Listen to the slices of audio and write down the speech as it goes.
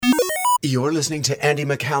You're listening to Andy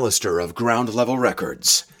McAllister of Ground Level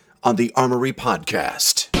Records on the Armory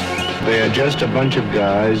Podcast. They are just a bunch of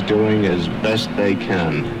guys doing as best they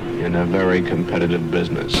can in a very competitive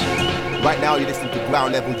business. Right now you're listening to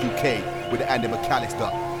Ground Level UK with Andy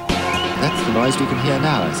McAllister. That's the noise we can hear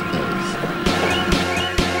now, I suppose.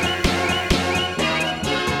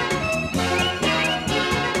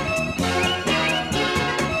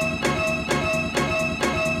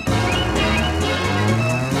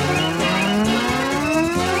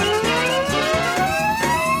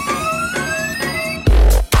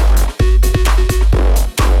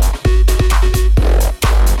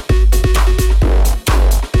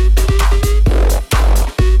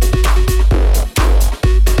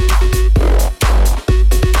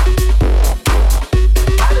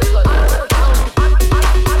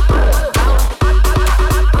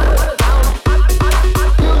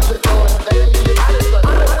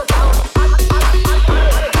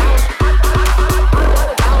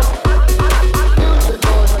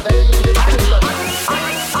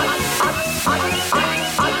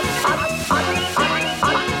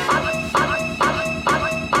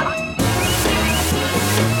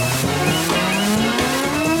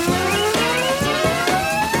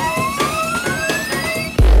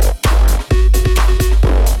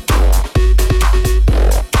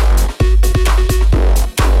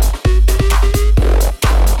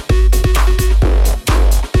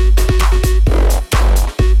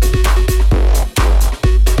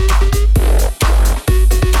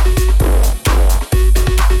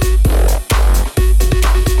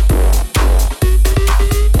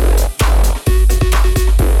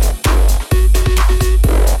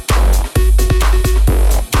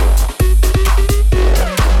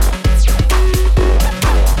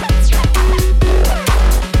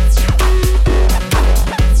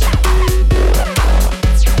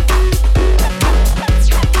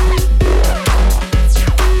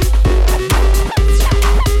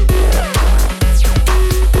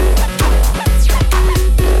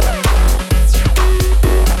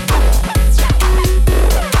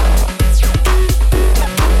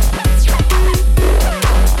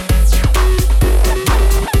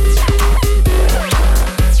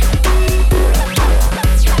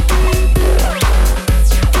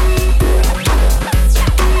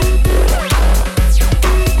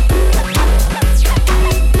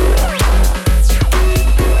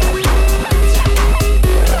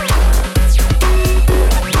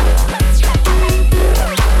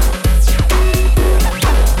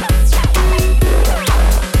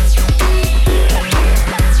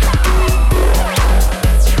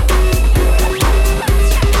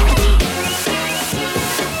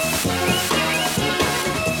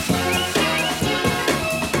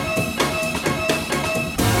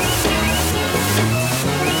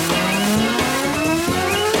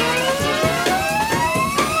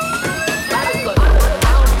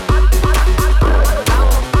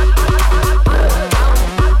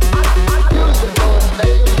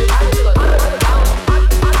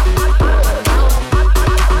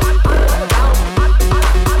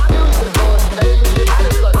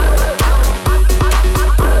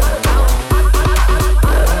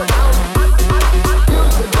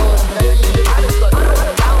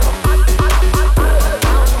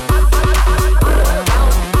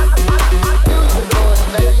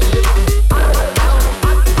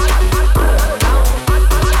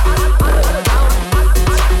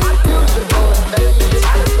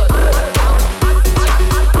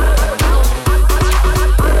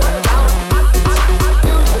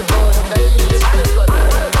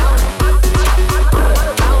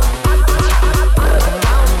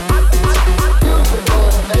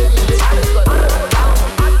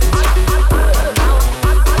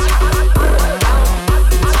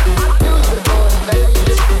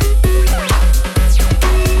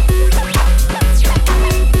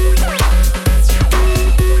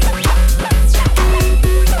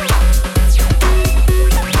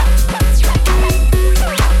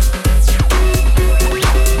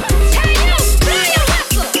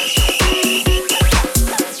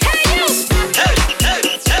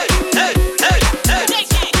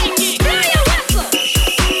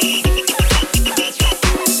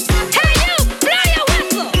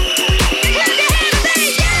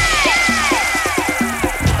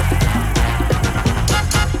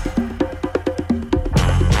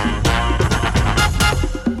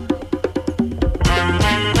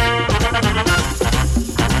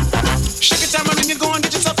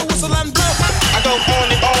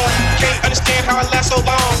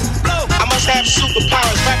 have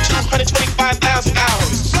superpowers, rap 225,000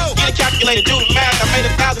 hours. Get a calculator, do the math. I made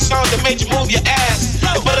 1,000 songs that made you move your ass.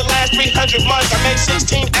 And for the last 300 months, I made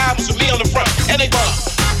 16 albums with me on they bump,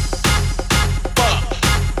 bump,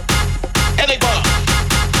 and they bump,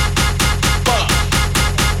 bump,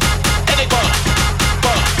 and they bump,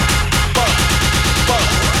 bump, bump, bump.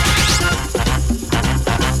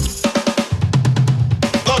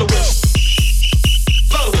 Blow the whistle,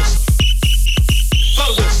 blow the whistle, blow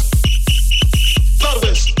the whistle, blow the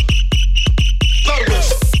whistle, blow the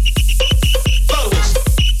whistle, blow the whistle,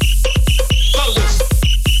 blow the whistle.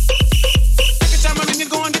 Every time I ring, you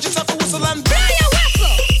go and get yourself a whistle and blow your whistle.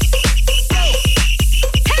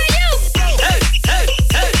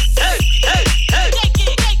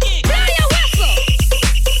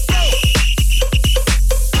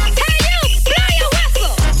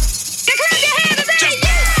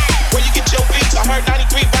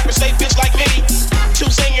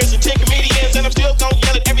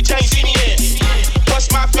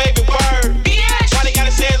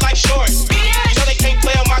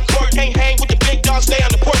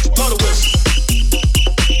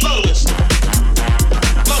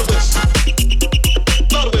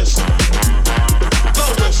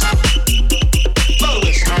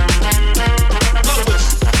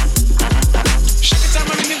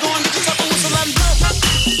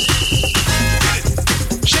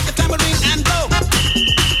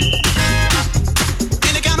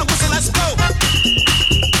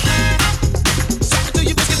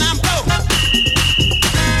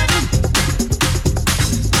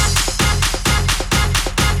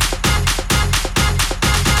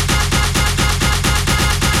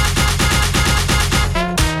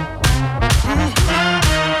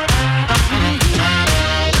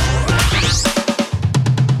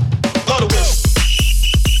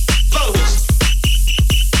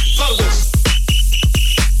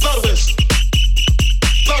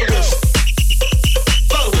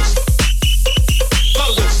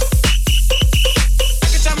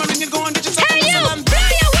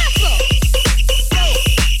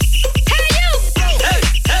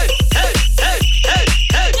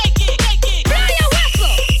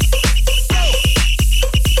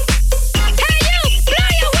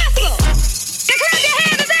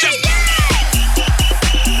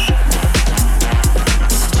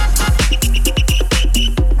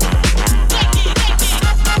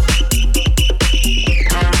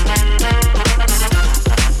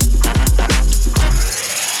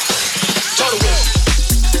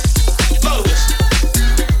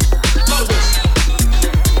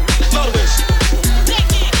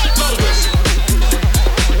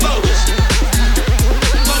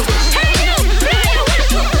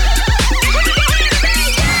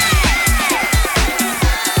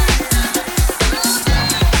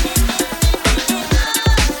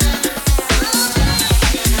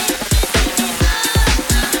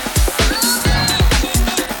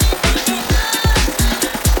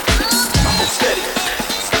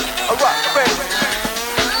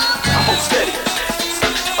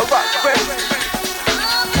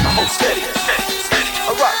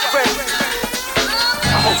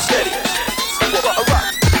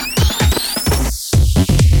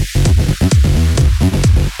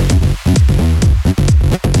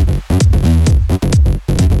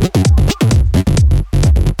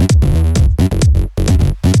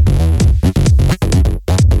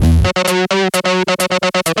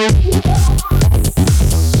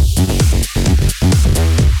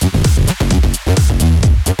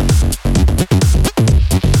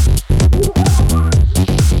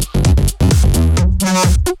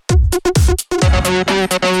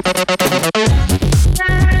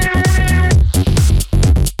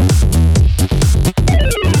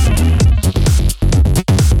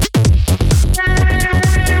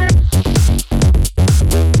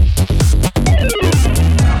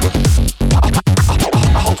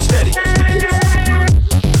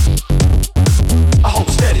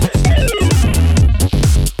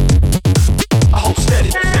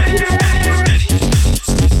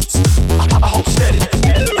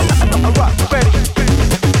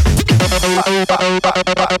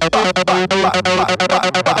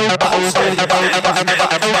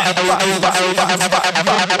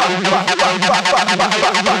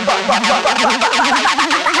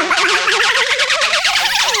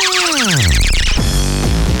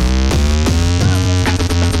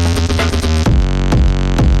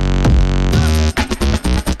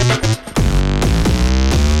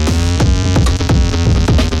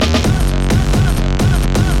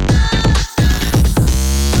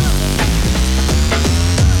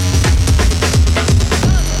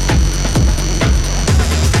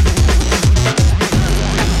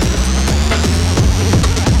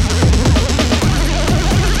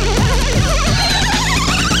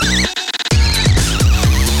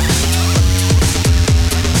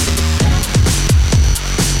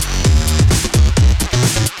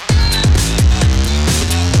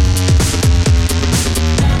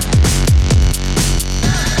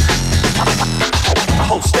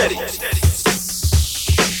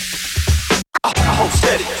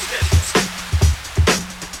 steady.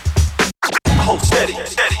 Hold steady.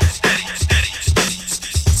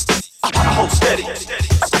 Hold steady.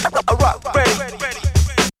 Rock ready.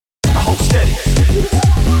 Hold steady.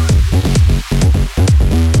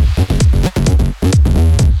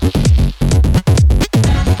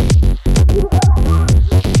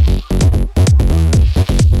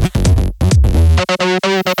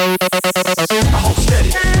 Hold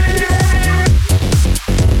steady.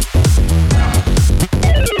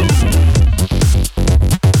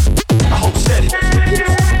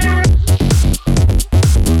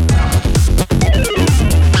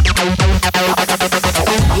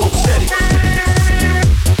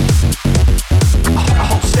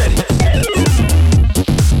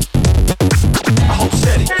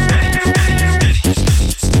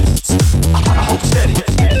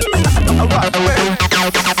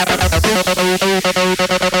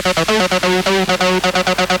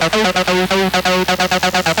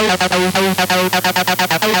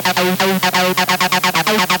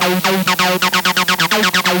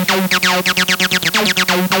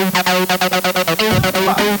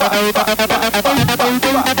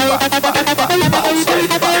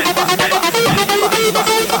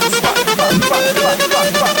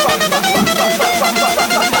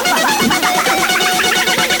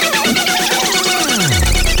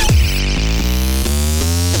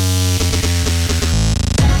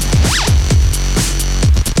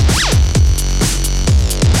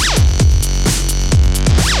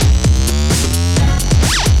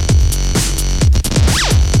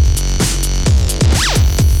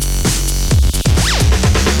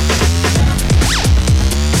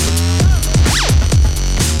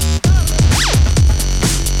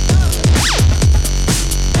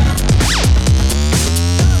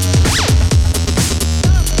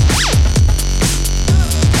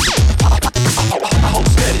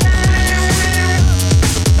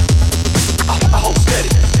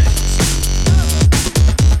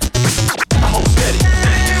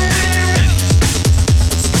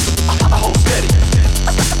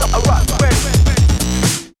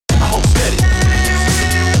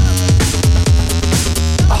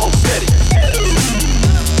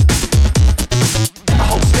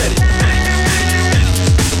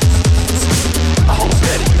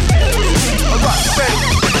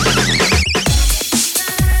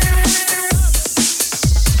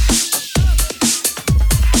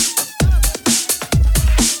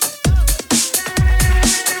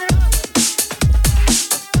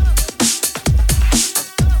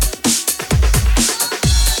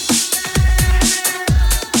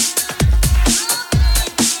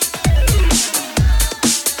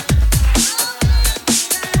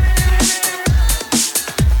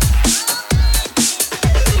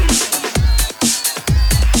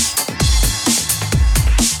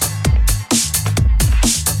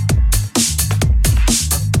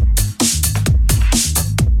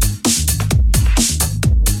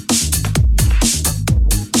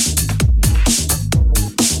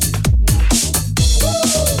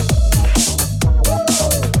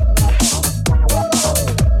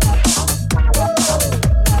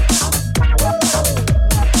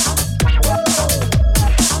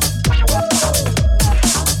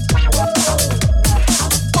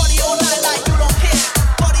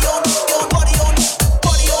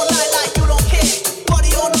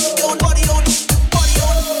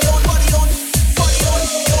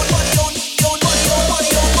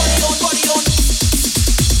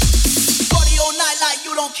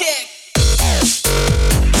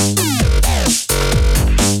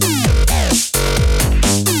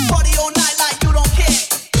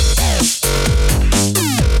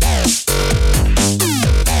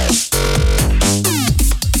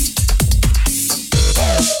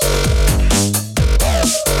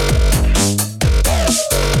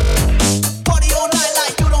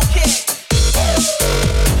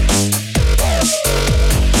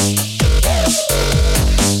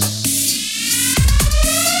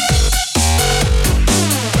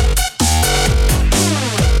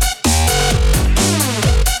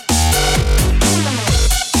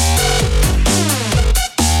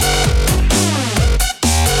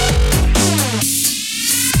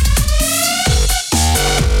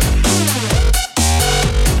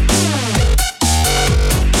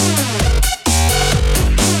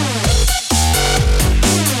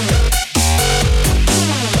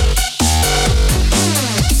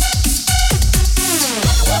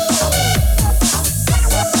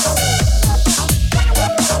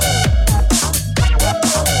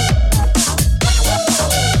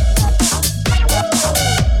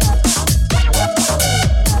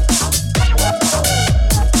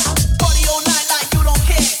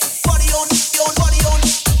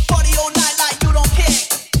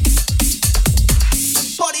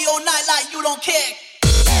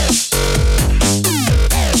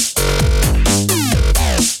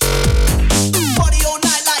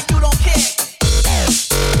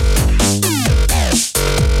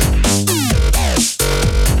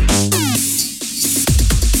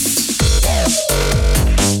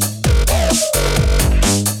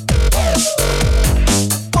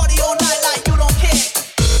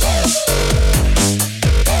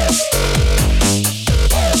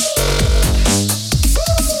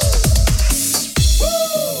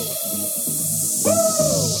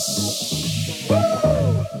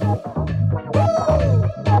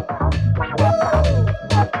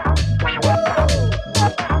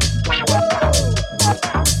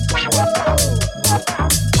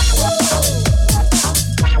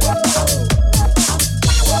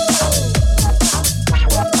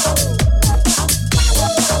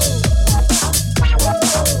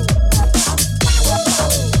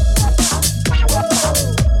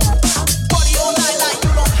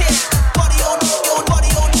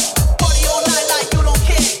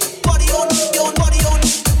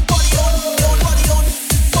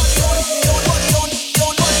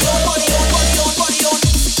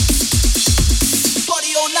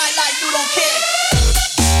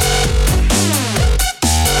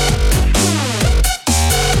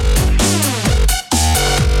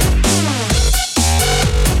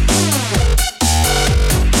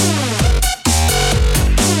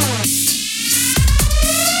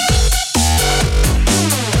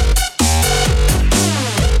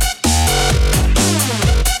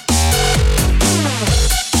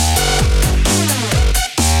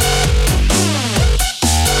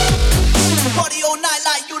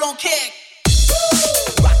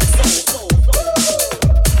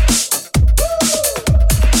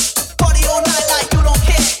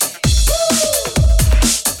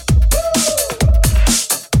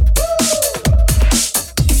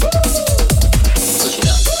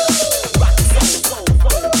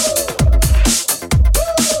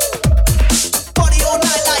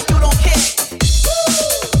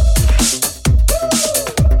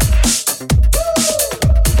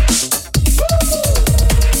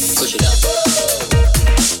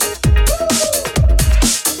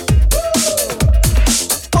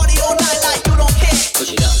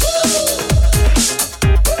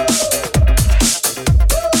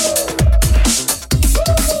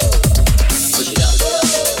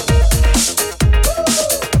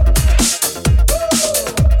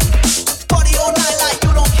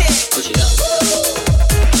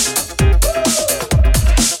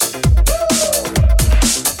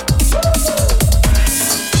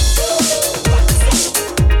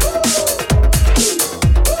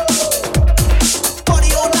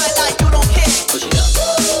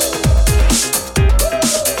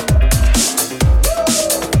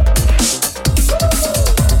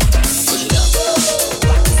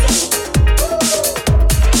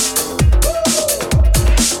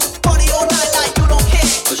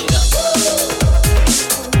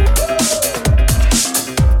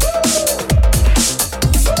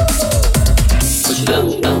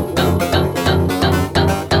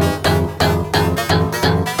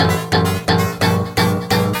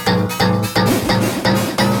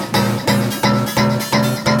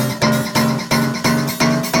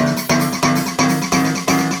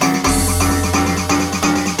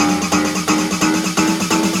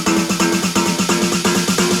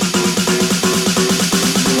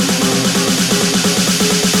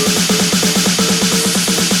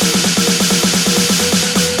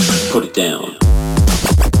 it down.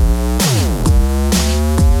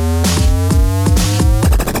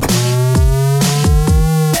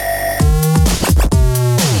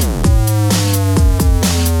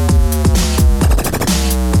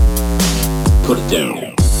 Put it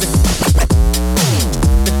down.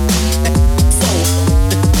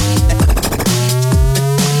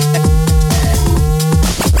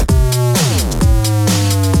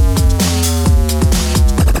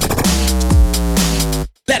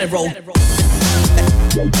 Let it roll.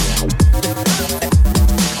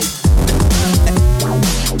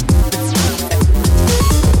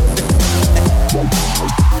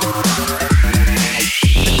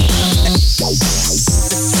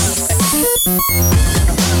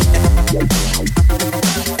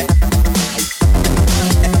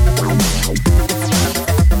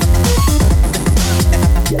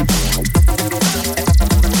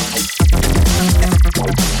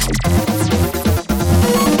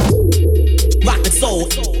 Rock the soul.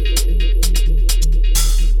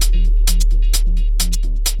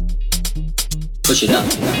 Push it up.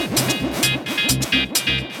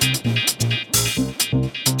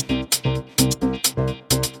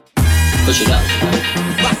 Push it up.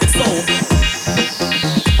 Rock the soul.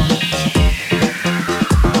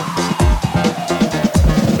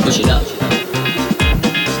 Push it up.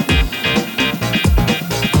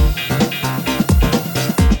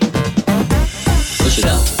 Push it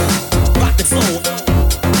up. Rock the soul.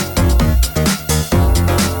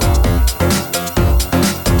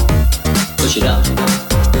 Push it up.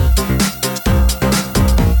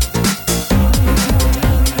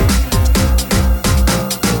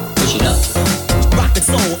 Push it up. Rock the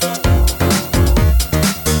soul.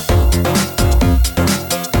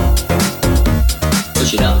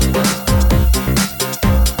 Push it up.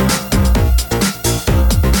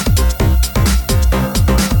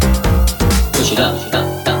 Push it up.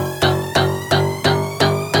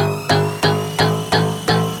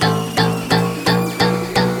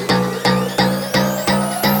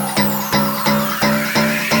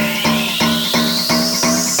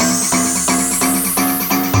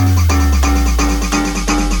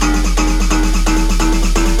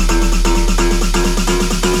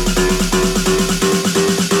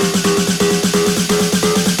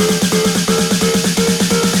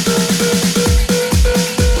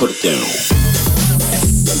 Put it down.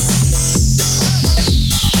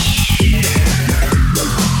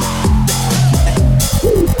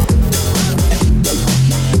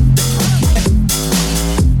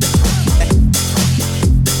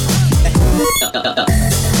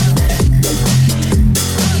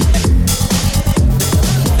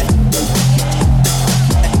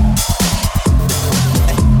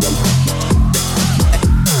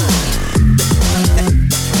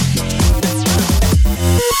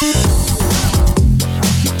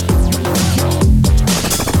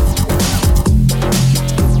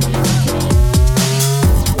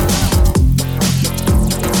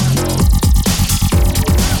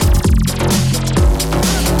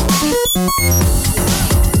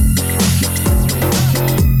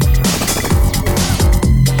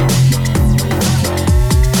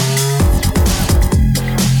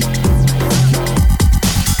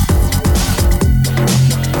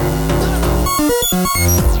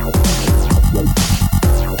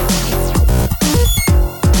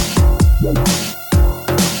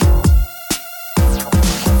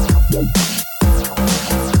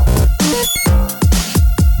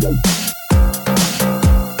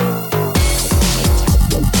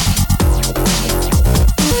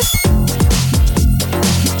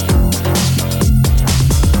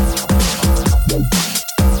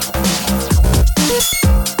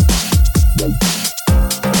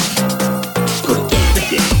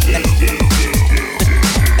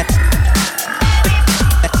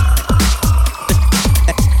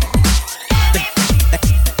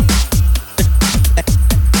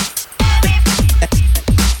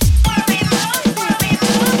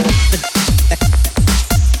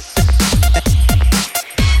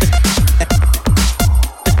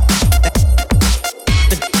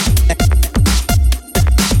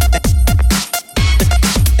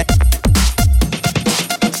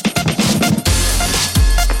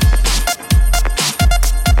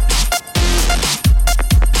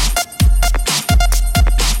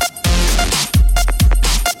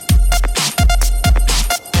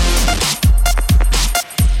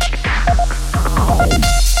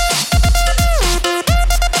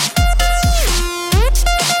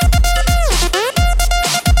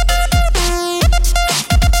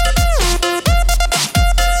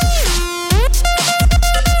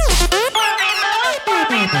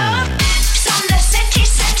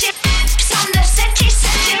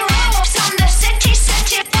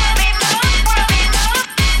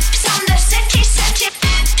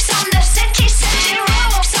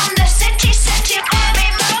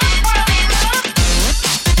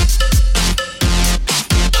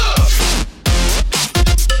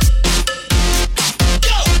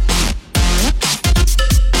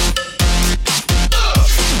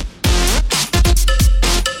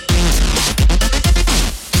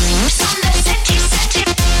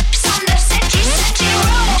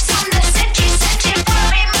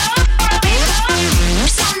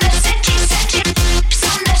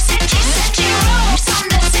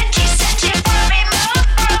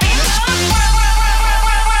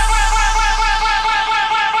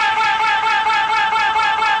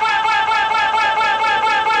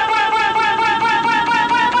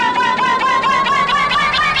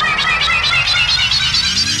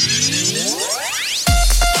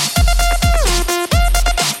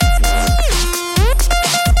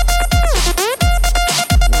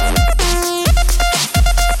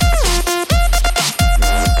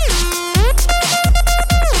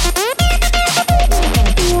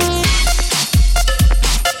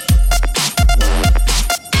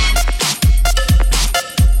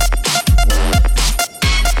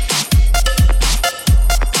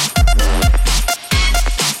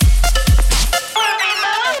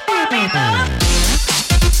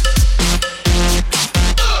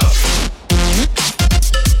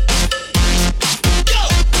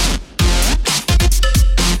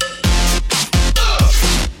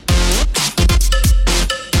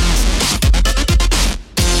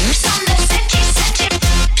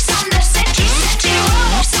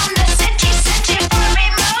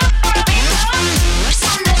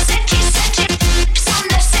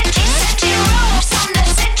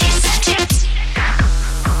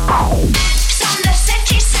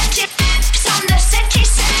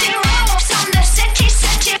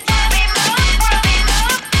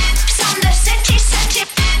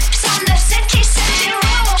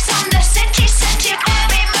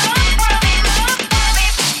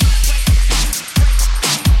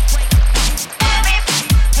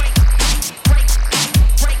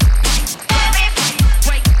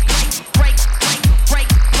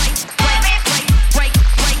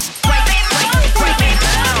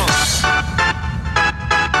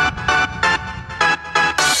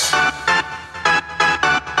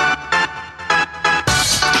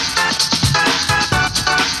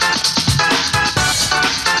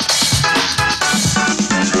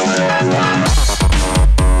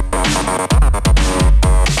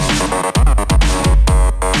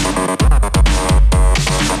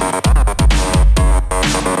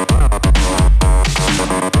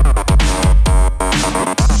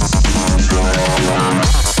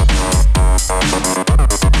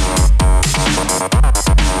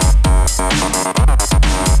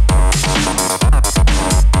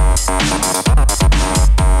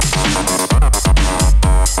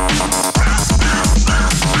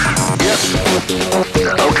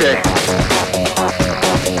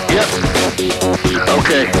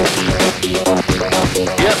 Okay.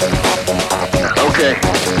 Yep. Okay.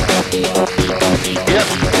 Yep.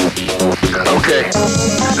 Okay.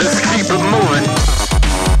 Let's keep it moving.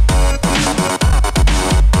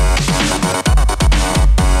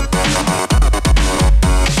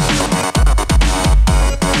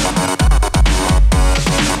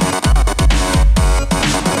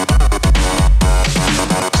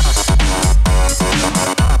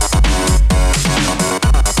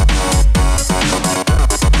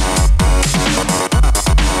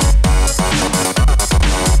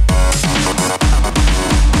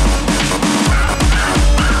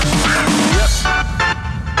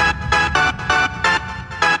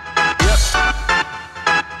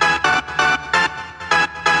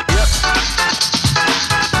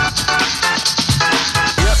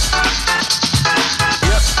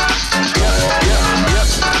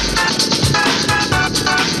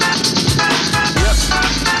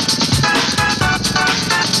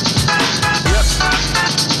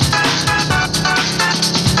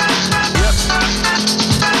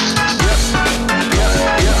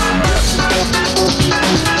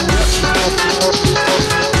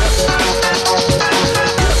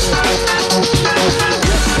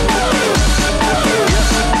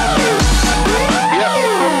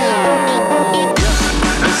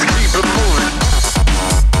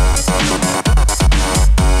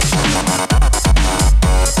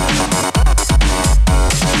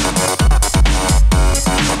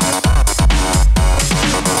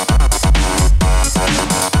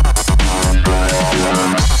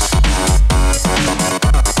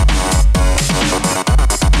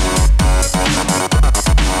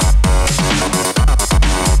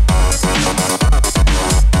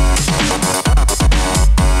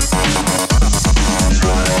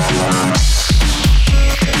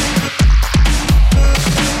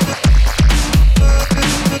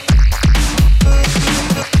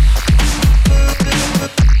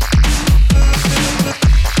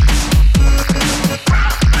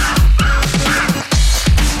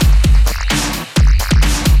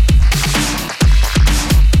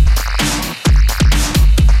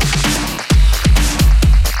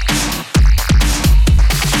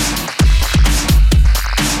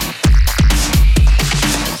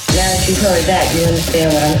 That you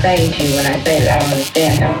understand what I'm saying to you when I say that I don't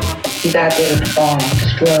understand him. He's out there to bomb,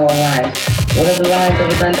 destroy all lives. What are the lives that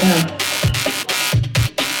was done to him?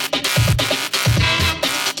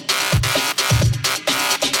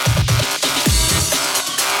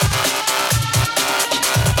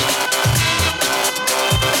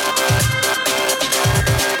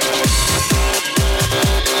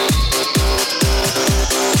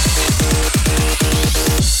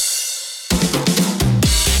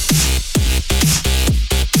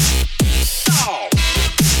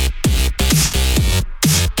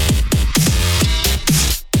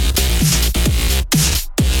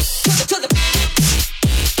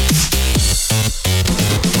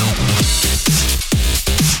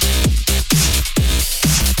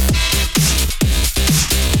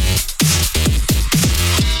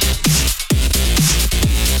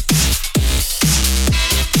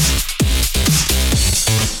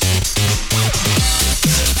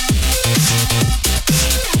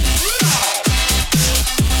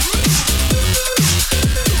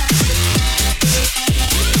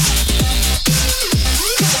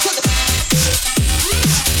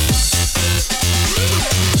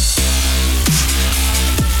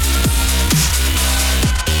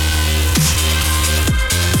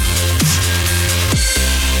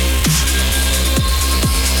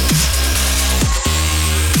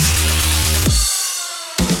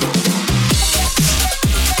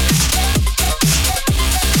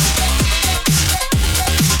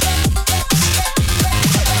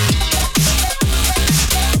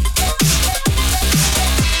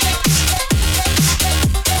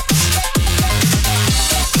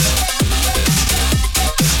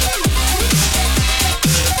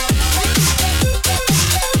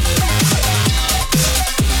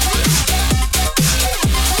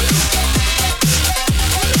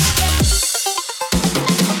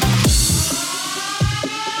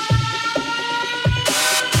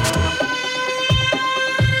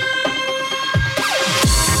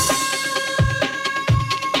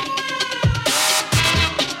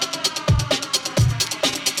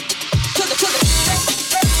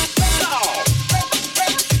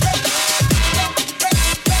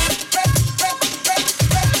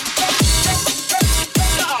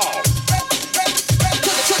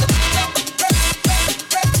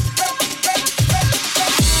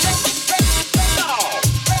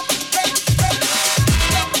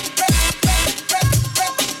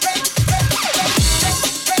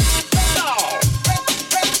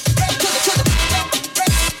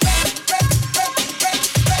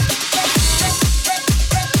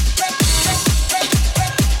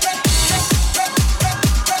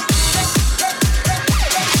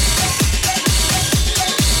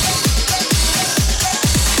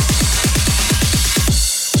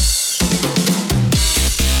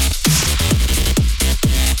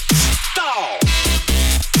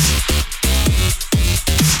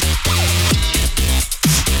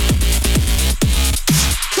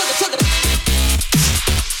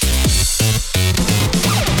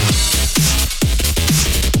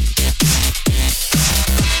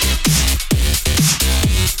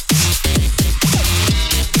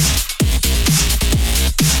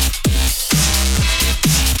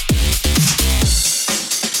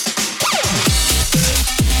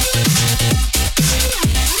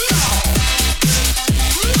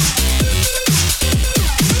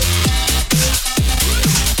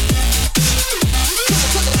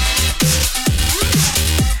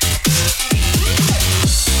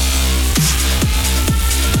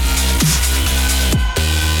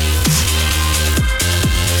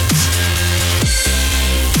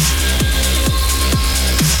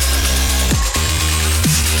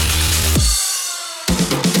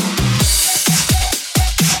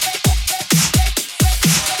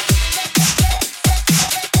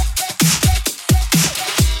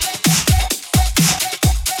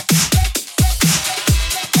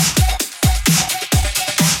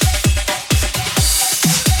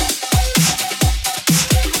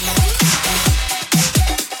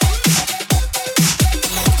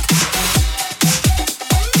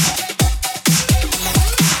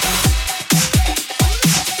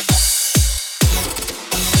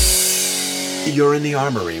 You're in the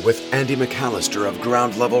Armory with Andy McAllister of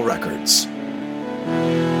Ground Level Records.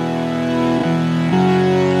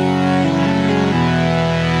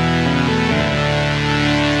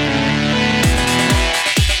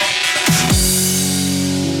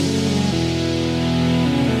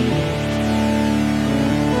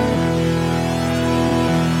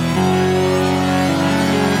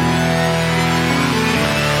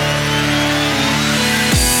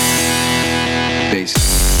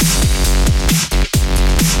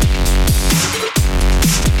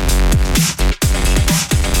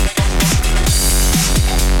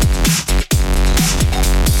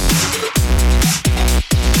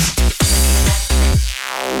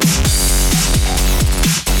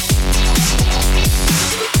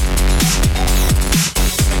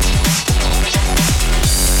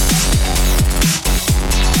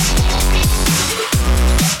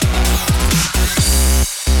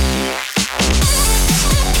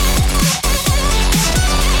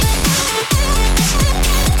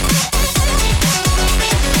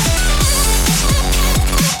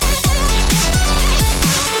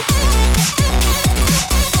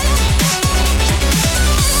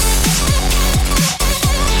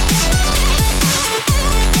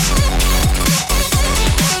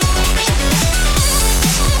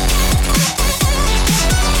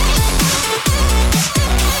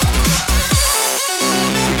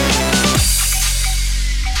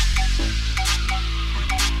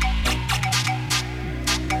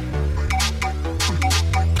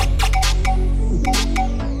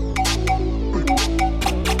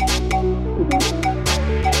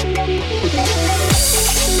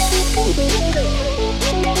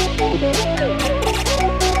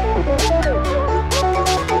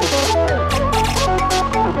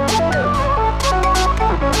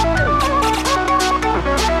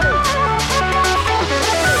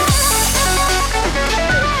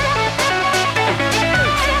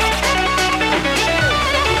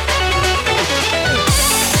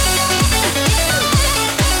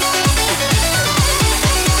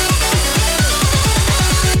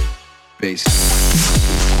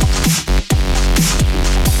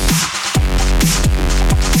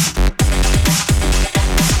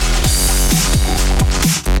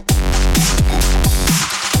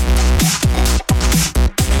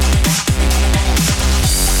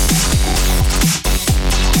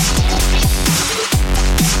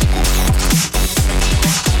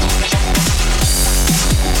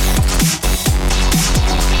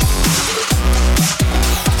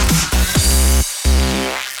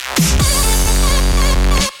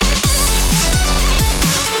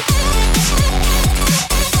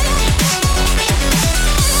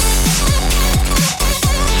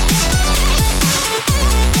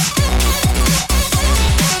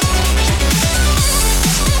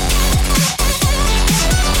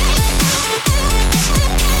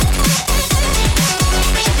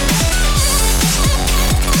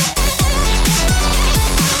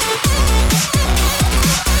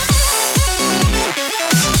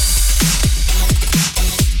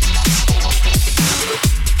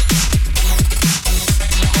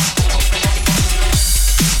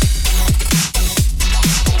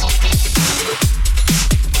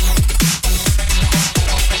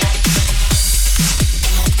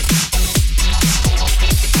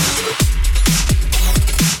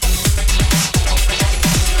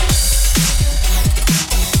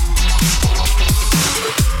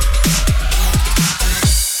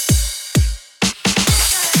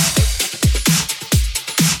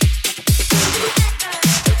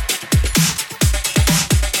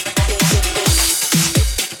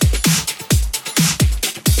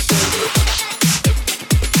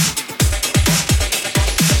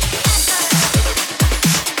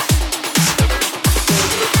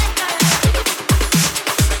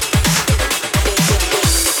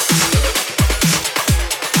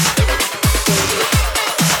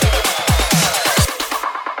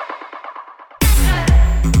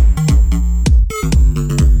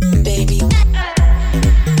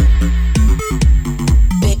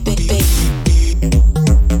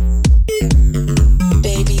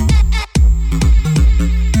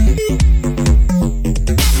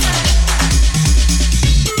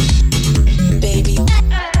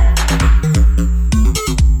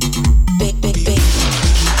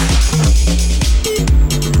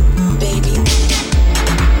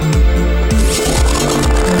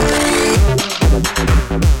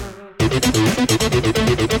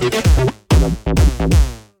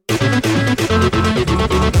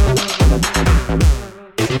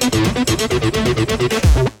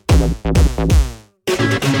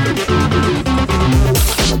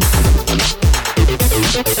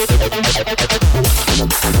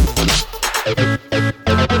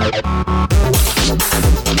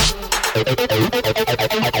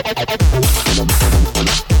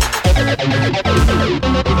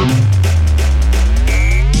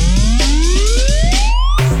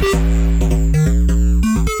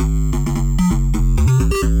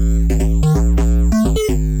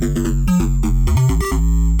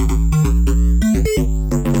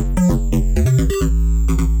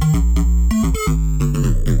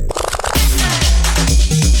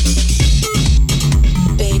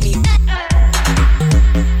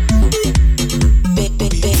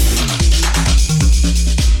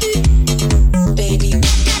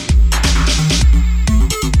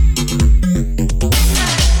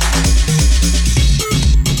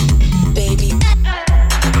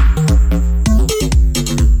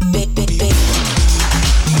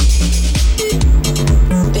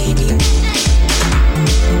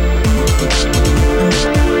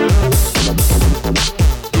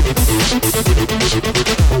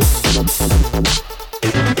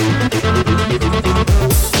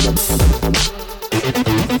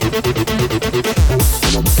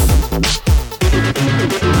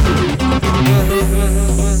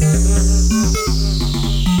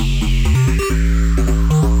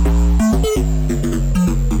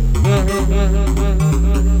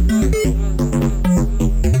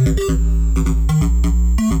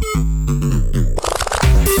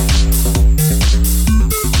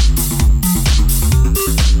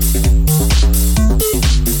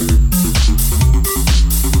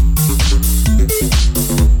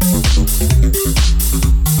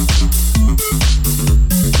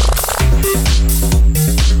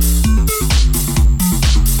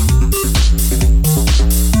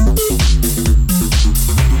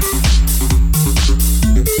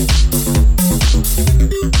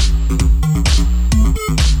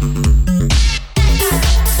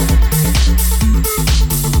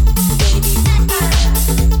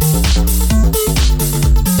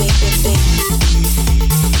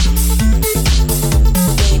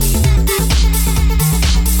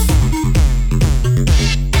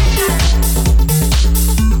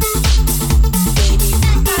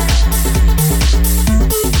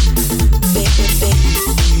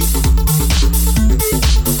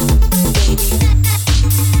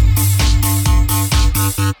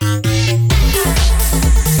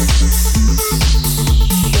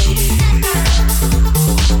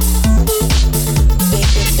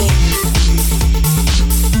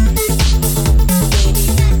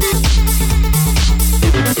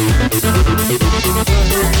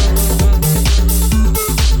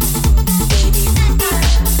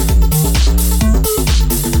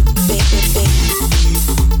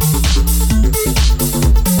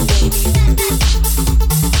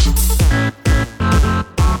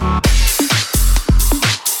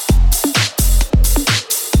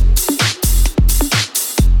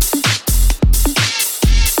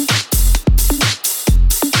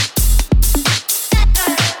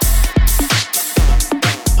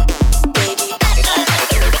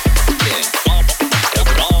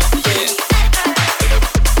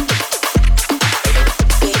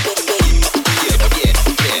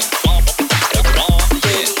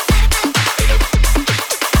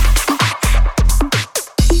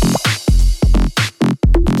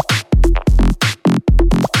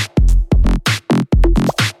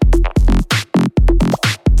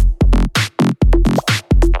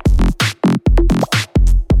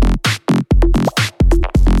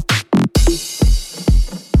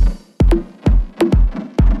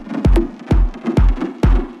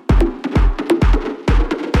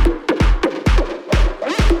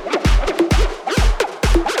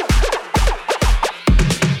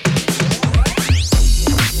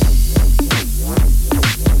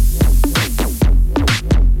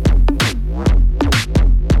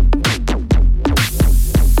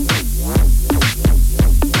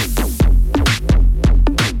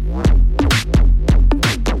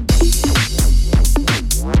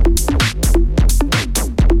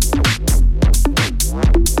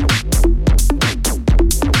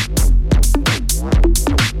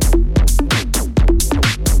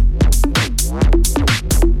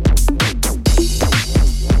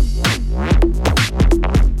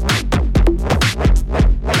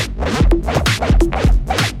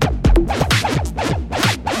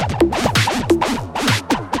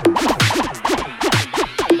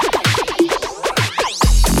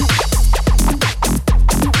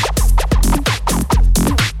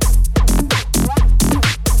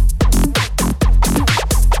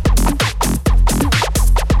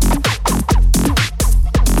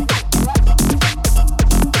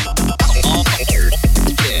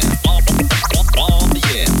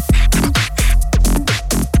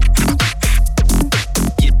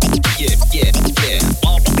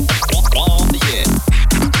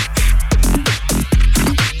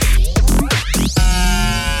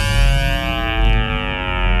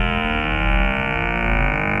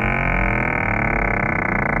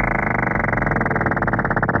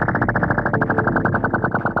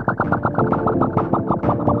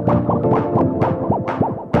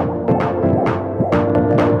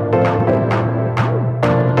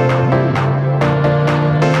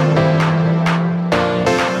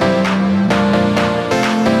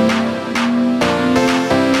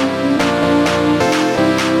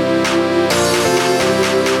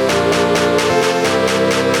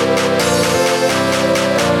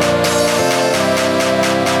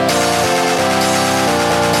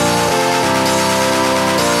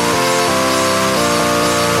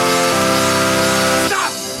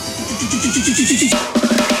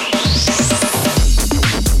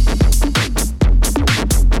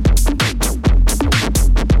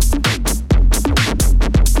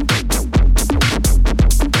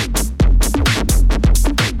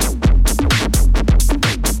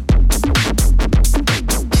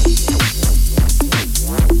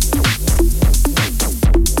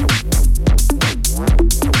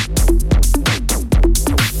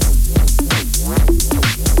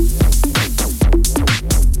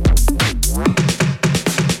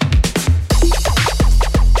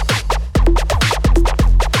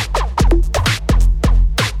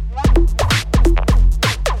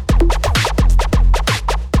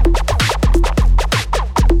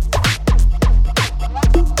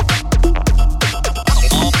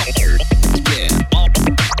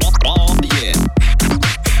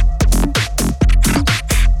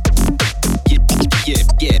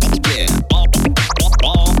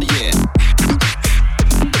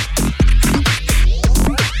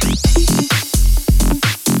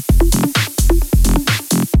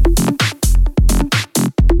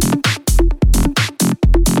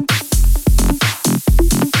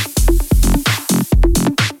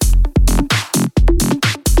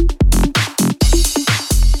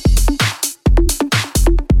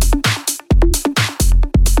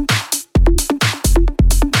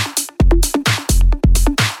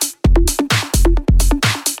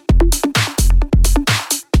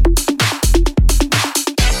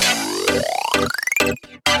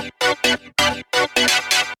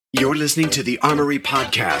 You're listening to the Armory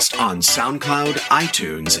Podcast on SoundCloud,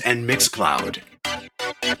 iTunes, and Mixcloud.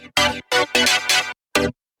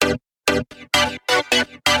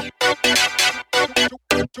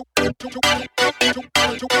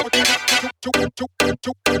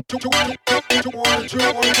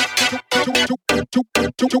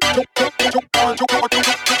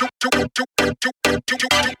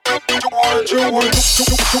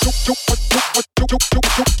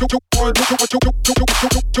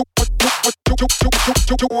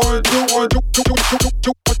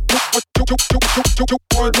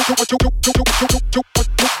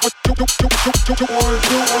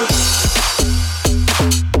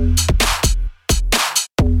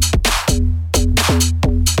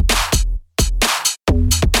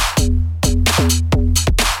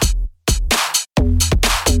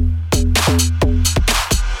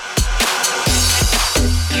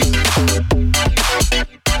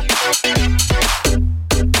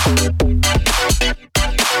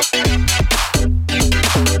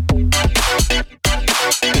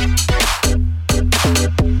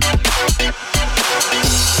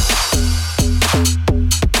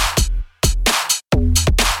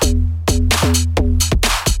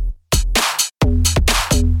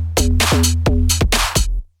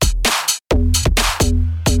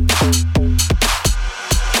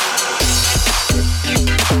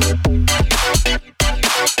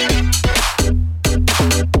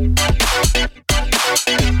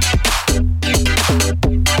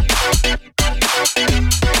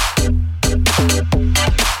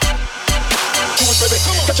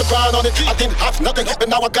 I didn't have nothing, but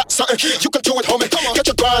now I got something. You can do it, homie. Come on, get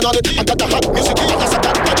your grind on it. I got the hot music, yes, I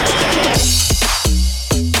got magic.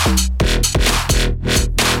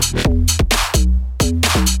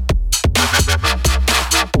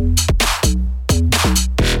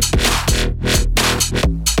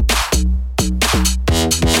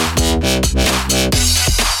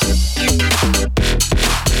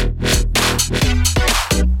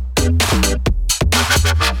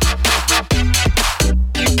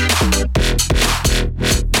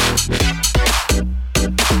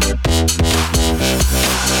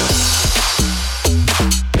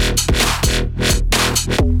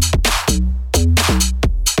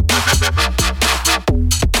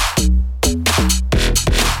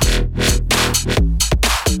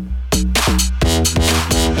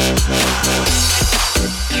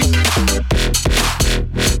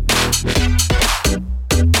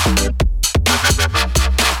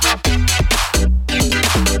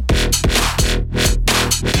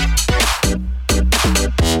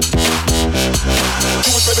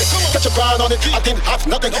 I didn't have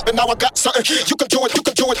nothing, but now I got something. You can do it, you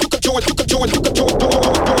can do it, you can do it, you can do it, you can do it.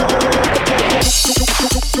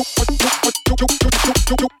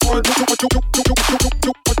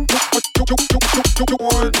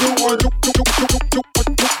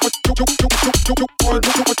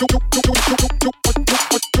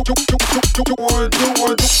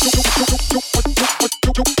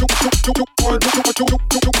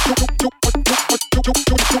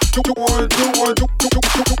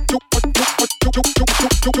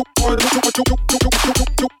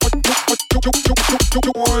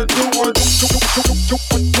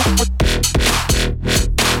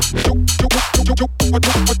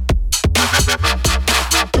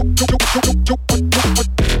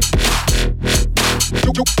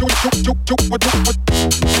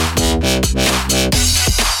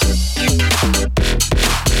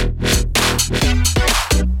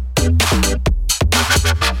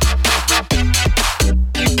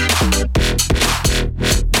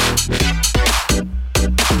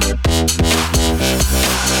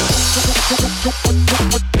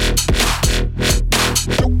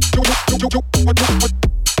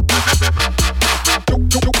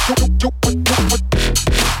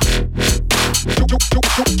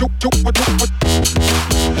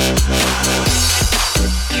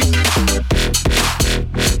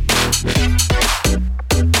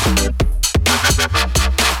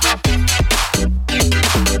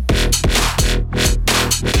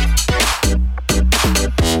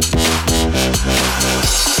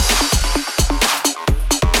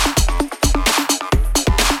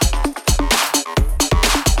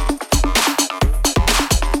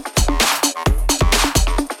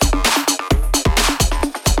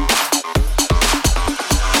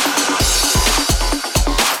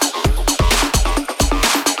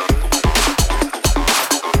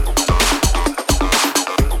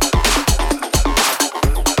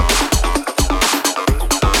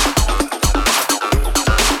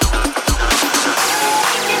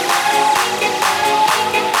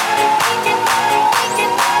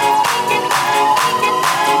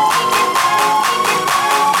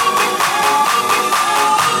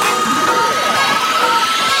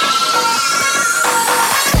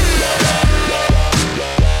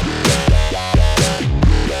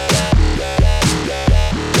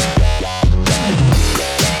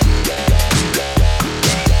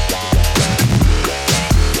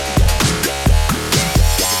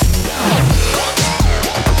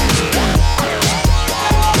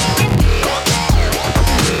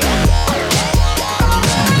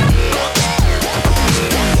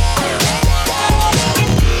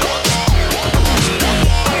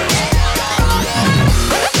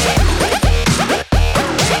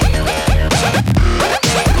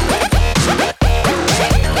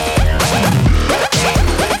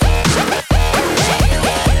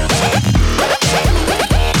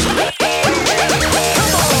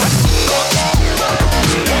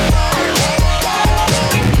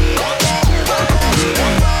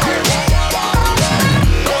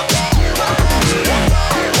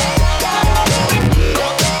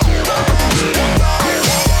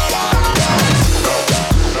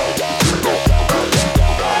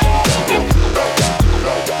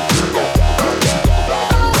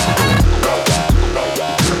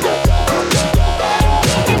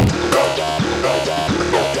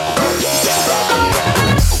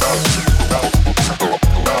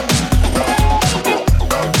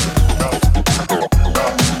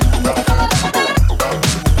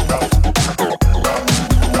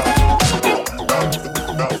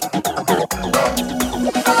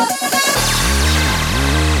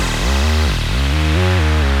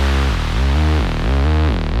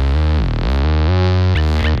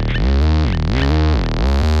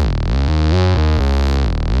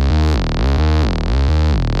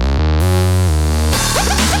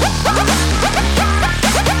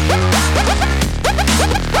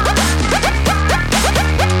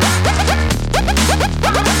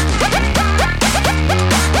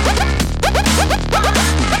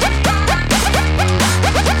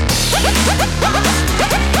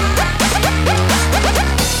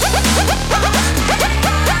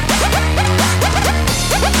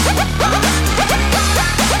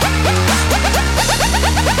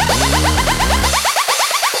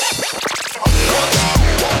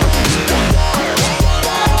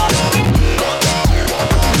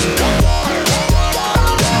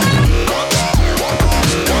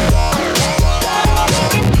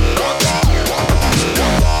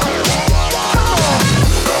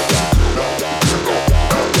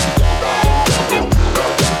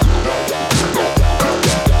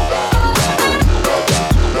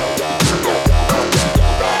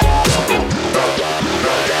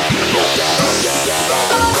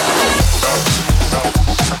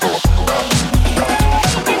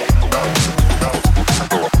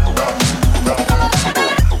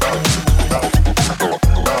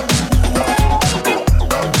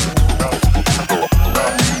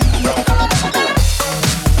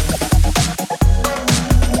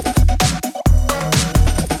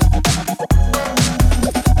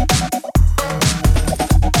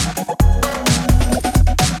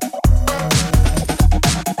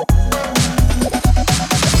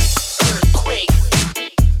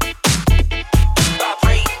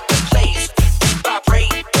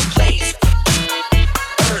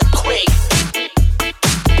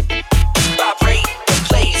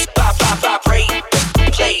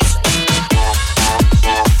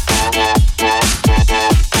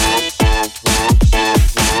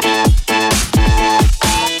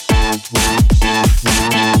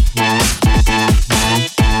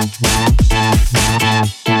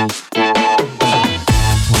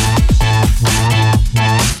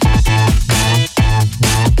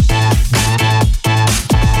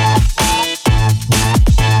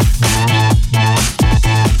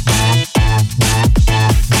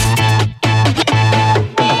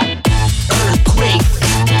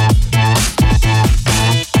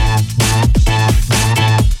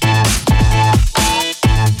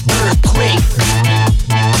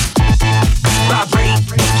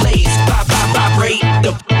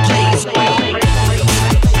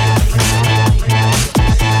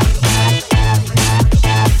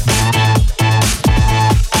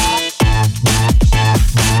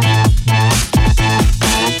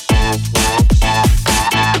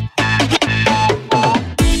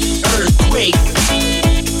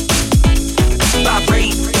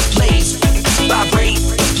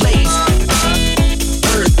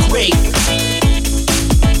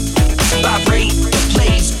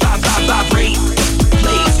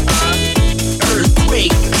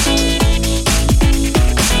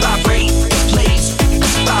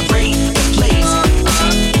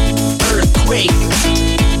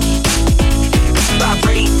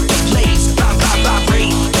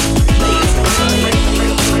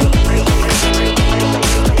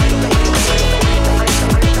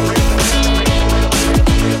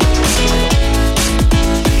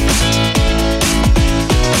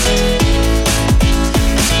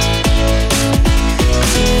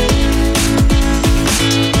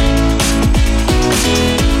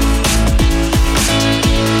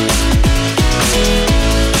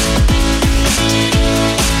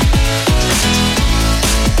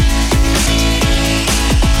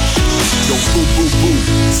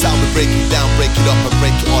 break it down, break it up and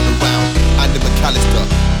break it all around. And the McAllister,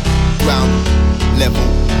 ground level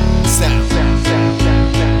sound.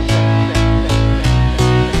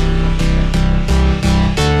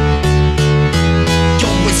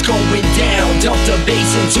 It's going down, dump the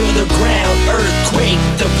bass into the ground. Earthquake,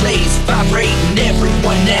 the place vibrating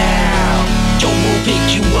everyone now. Yo, we'll pick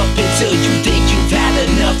you up until you think you've had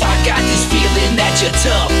enough. I got this feeling that you're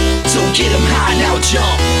tough, so get 'em high now,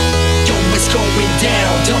 jump. Yo, it's going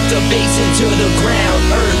down, dump the bass into the ground.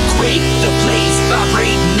 Earthquake, the place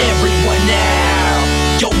vibrating everyone now.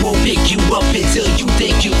 Yo, we'll pick you up until you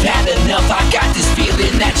think you've had enough. I got this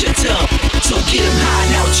feeling that you're tough, so get 'em high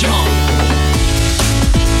now, jump.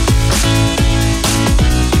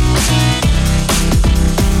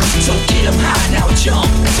 So get 'em high now,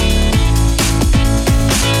 jump.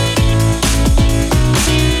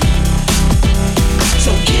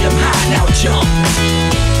 So get 'em high now, jump.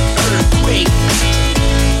 Earthquake.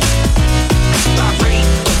 Vibrate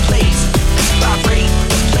the place. Vibrate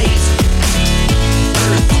the place.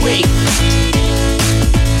 Earthquake.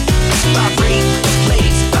 Vibrate the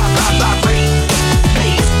place. Vibrate the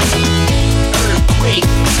place. Earthquake.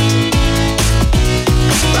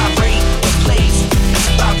 Vibrate the place.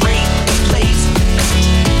 Vibrate the place.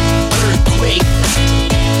 Earthquake.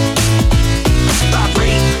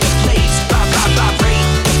 Vibrate the place. Vibrate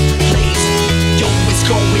the place. Yo, it's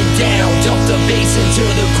going down. Dump the bass into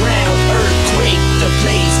the ground. Earthquake the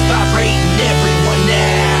place. Vibrating everyone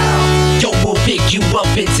now. Yo, we'll pick you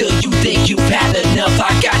up until you think you've had enough. I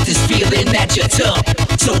got this feeling that you're tough,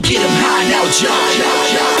 so get 'em high now, jump.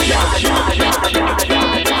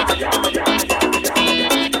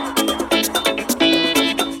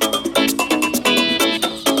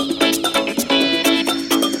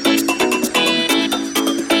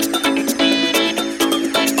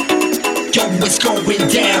 Yo, it's going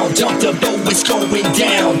down, dump the boat, it's going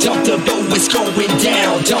down, dump the boat, it's going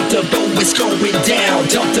down, dump the boat, it's going down,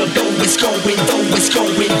 dump the boat, it's going, though it's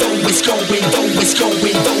going, though it's going, though it's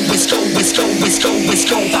going, though it's going, it's going, it's going, it's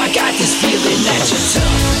going. I got this feeling that you're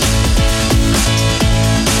tough,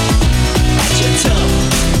 that you're tough.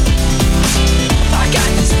 I got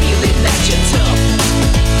this feeling that you're tough,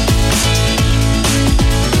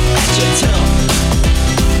 that you're tough.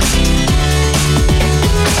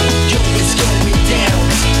 Yo, it's going down.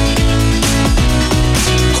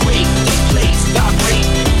 Quake the place,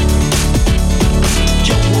 vibrate.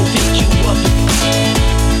 Yo, we'll pick you up.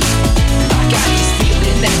 I got this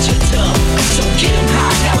feeling that you're tough, so get 'em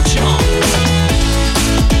high now, jump.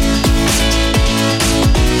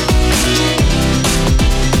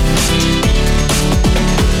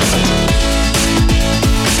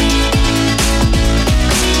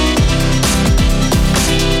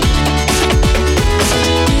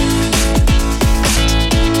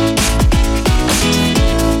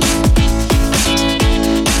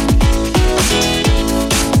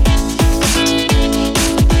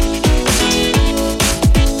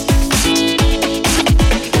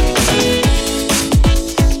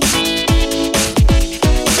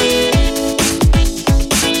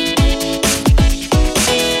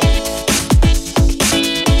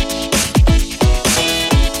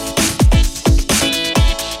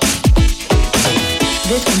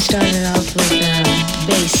 This one started off with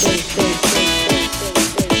bass.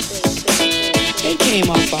 It came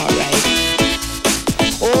off alright.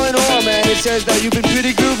 All in all, man, it says that you've been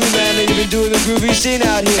pretty groovy, man, and you've been doing the groovy scene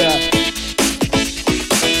out here.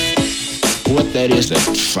 What that is, that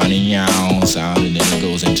funny yow sound, and then it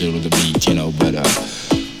goes into the beat, you know. But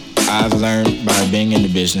I've learned by being in the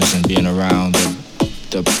business and being around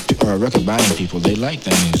the record buying people, they like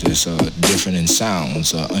things that's different in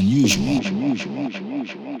sounds, unusual.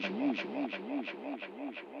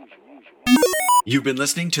 You've been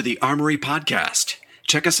listening to the Armory Podcast.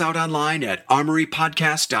 Check us out online at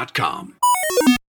armorypodcast.com.